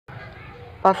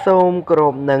បាទសូមគោរ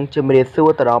ពនឹងជំរាបសួរ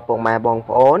ទៅដល់ពុកម៉ែបង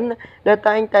ប្អូនដែល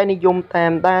តែងតែនិយមតា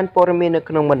មដានព័ត៌មាននៅ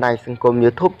ក្នុងបណ្ដាញសង្គម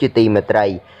YouTube ជាទីមេត្រី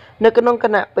នៅក្នុងគ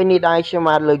ណៈពេលនេះដែរខ្ញុំ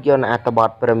បានលើកយកអត្ថបទ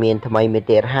ព័ត៌មានថ្មីមួយ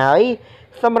ទៀតហើយ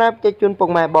សម្រាប់ជជូនពុក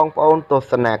ម៉ែបងប្អូនទស្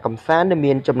សនាកំសាន្តដែល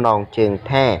មានចំណងជើង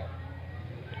ថា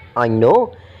អញនោះ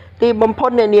ទីបំផុត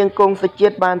អ្នកនាងគង់សុជា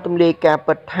តិបានទម្លាយការ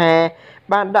ពិតថា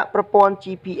បានដាក់ប្រព័ន្ធ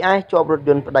GPS ជាប់រថ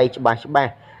យន្តប្តីច្បា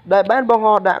ស់ដែលបានបង្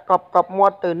ហោះដាក់កប់មា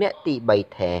ត់ទៅអ្នកទី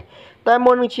3ថែតែ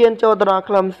មុននឹងឈានចូលទៅដល់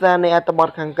ខ្លឹមសារនៃអត្ថបទ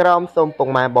ខាងក្រោមសូមពុក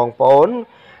ម៉ែបងប្អូន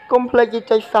កុំភ្លេច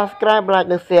ចុច Subscribe like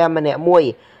និង Share ម្នាក់មួយ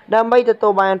ដើម្បីទទួ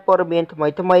លបានព័ត៌មានថ្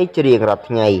មីជារៀងរាល់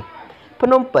ថ្ងៃភ្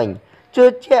នំពេញជឿ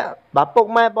ជាក់បាទពុក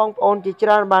ម៉ែបងប្អូនជាច្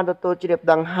រើនបានទទួលជ្រាប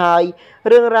ដឹងហើយ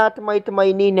រឿងរ៉ាវថ្មី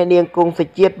នេះអ្នកនាងគង់សុ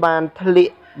ជាតិបានធ្លា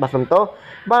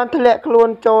ក់ខ្លួន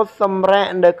ចូលសម្រាក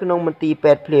នៅក្នុងមន្ទីរ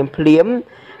ពេទ្យភ្លាម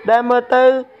ដែលមើលទៅ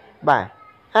បាទ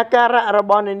អាការៈរ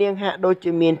បស់អ្នកនាងហាក់ដូច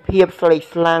ជាមានភាពស្លេក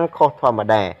ស្លាំងខុសធម្ម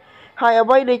តាហើយអ្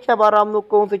វីដែលចាប់អារម្មណ៍នោះ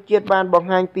គង់សុជាតិបានបង្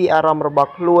ហាញពីអារម្មណ៍រប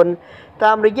ស់ខ្លួន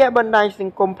តាមរយៈបណ្ដាញស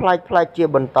ង្គមប្លែកជា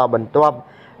បន្តបន្ទាប់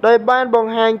ដោយបានប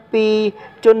ង្ហាញពី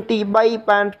ជនទី3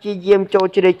បានព្យាយាមចូល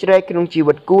ជ្រែកក្នុងជី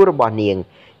វិតគូរបស់នាង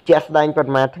ជាក់ស្ដែងប៉ុ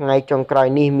ន្មានថ្ងៃចុងក្រោយ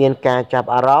នេះមានការចាប់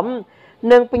អារម្មណ៍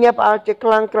និងភ្ញាក់ផ្អើលជាខ្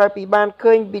លាំងក្រោយពីបាន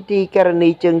ឃើញពិធីករណី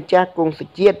ជើងចាស់គង់សុ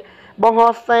ជាតិបង្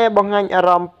ហោះសារបង្ហាញអា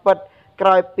រម្មណ៍ពិតក្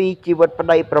រោយពីជីវិតប្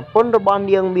តីប្រពន្ធរបស់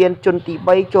នាងមានជនទី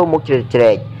3ចូលមកជ្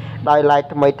រែកដោយឡែក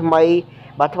ថ្មី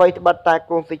បាទថ្មីត្បិតតែ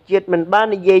គង់សុជាតិមិនបាន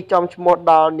និយាយចំឈ្មោះ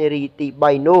ដល់នារីទី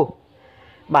3នោះ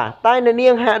បាទតែអ្នកនា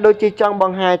ងហាក់ដូចជាចង់ប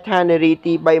ង្ហាញថានារី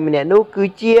ទី3ម្នាក់នោះគឺ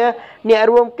ជាអ្នក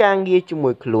រួមការងារជាមួ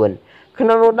យខ្លួនក្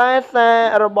នុងនោះដែរសារ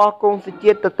របស់គង់សុ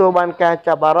ជាតិទទួលបានការ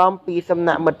ចាប់អារម្មណ៍ពីសំ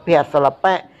ណាក់មិត្តភ័ក្តិសិល្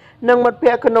បៈនិងមិត្ត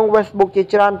ភ័ក្តិក្នុង Facebook ជា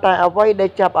ច្រើនតែអ្វីដែ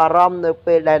លចាប់អារម្មណ៍នៅ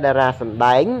ពេលដែលតារាសម្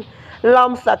ដែង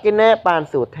ឡំសក្កិណាបាន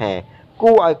សួរថា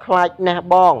គួរឲ្យខ្លាចណាស់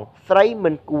បងស្រីមិ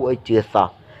នគួរឲ្យជឿសោះ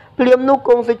ភ្លាមនោះគ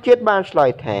ង់សុជាតិបានឆ្លើ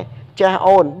យថាចាស់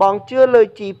អូនបងជឿលើ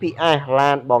GPS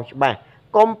ឡានបងច្បាស់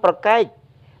កុំប្រកែក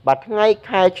បាទថ្ងៃ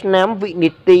ខែឆ្នាំវិនា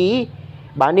ទី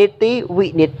បាទនាទីវិ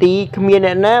នាទីគ្មាន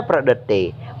អ្នកណាប្រឌិតទេ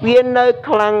វានៅ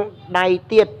ខ្លាំងដៃ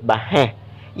ទៀតបាទហេះ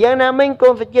យ៉ាងណាមិញគ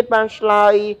ង់សុជាតិបានឆ្លើ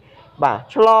យបាទ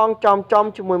ឆ្លងចំ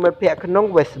ជាមួយមិត្តភ័ក្តិក្នុង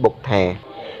Facebook ថា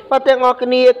បាទទាំងអស់គ្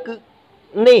នាគឺ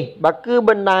នេះបាទគឺ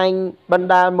បណ្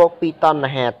ដាលមកពីត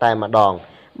ណ្ហាតែម្ដង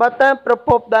បាទតាមប្រភ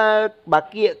ពដែលបាទ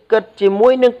គៀកគិតជាមួ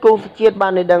យនឹងគង់សុជាតិបា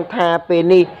នឲ្យដឹងថាពេល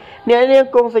នេះអ្នកនាង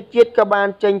គង់សុជាតិក៏បាន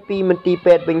ចេញពីមន្ទីរ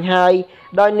ពេទ្យវិញហើយ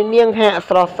ដោយអ្នកនាងហាក់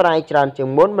ស្រស់ស្រាយច្រើនជាង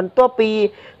មុនបន្ទាប់ពី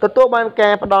ទទួលបានកា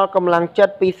រផ្ដល់កម្លាំងចិត្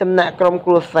តពីសំណាក់ក្រុមគ្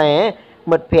រួសារ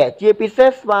មិត្តភ័ក្តិជាពិសេស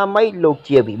ស្វាមីលោក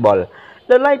ជាវិបុល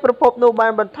ដោយឡែកប្រភពនោះបា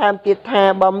នបន្ថែមទៀតថា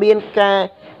បើមាន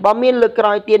លើកក្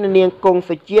រោយទៀតអ្នកនាងគង់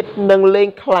សុជាតិនឹងលេង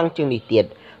ខ្លាំងជាងនេះទៀត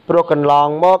ព្រោះកន្លង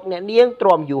មកអ្នកនាងទ្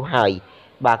រាំយូរហើយ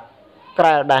បាទក្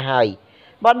រែលដែរហើយ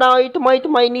បាទដោយថ្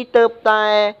មីនេះទៅតែ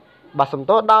បាទសំ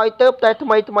ទោសដោយទៅតែថ្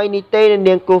មីនេះទេអ្នក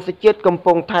នាងគង់សុជាតិកំ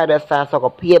ពុងថែរក្សាសុខ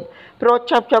ភាពព្រោះ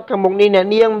ចាប់ខាងមុខនេះអ្នក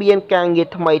នាងមានការងារ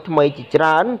ថ្មីជាច្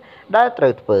រើនដែលត្រូ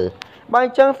វធ្វើបាទអ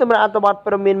ញ្ចឹងសម្រាប់អត្ថបទ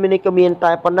ព័ត៌មាននេះក៏មាន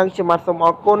តែប៉ុណ្ណឹងខ្ញុំបាទសូមអ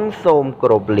រគុណសូមគោ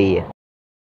រពលា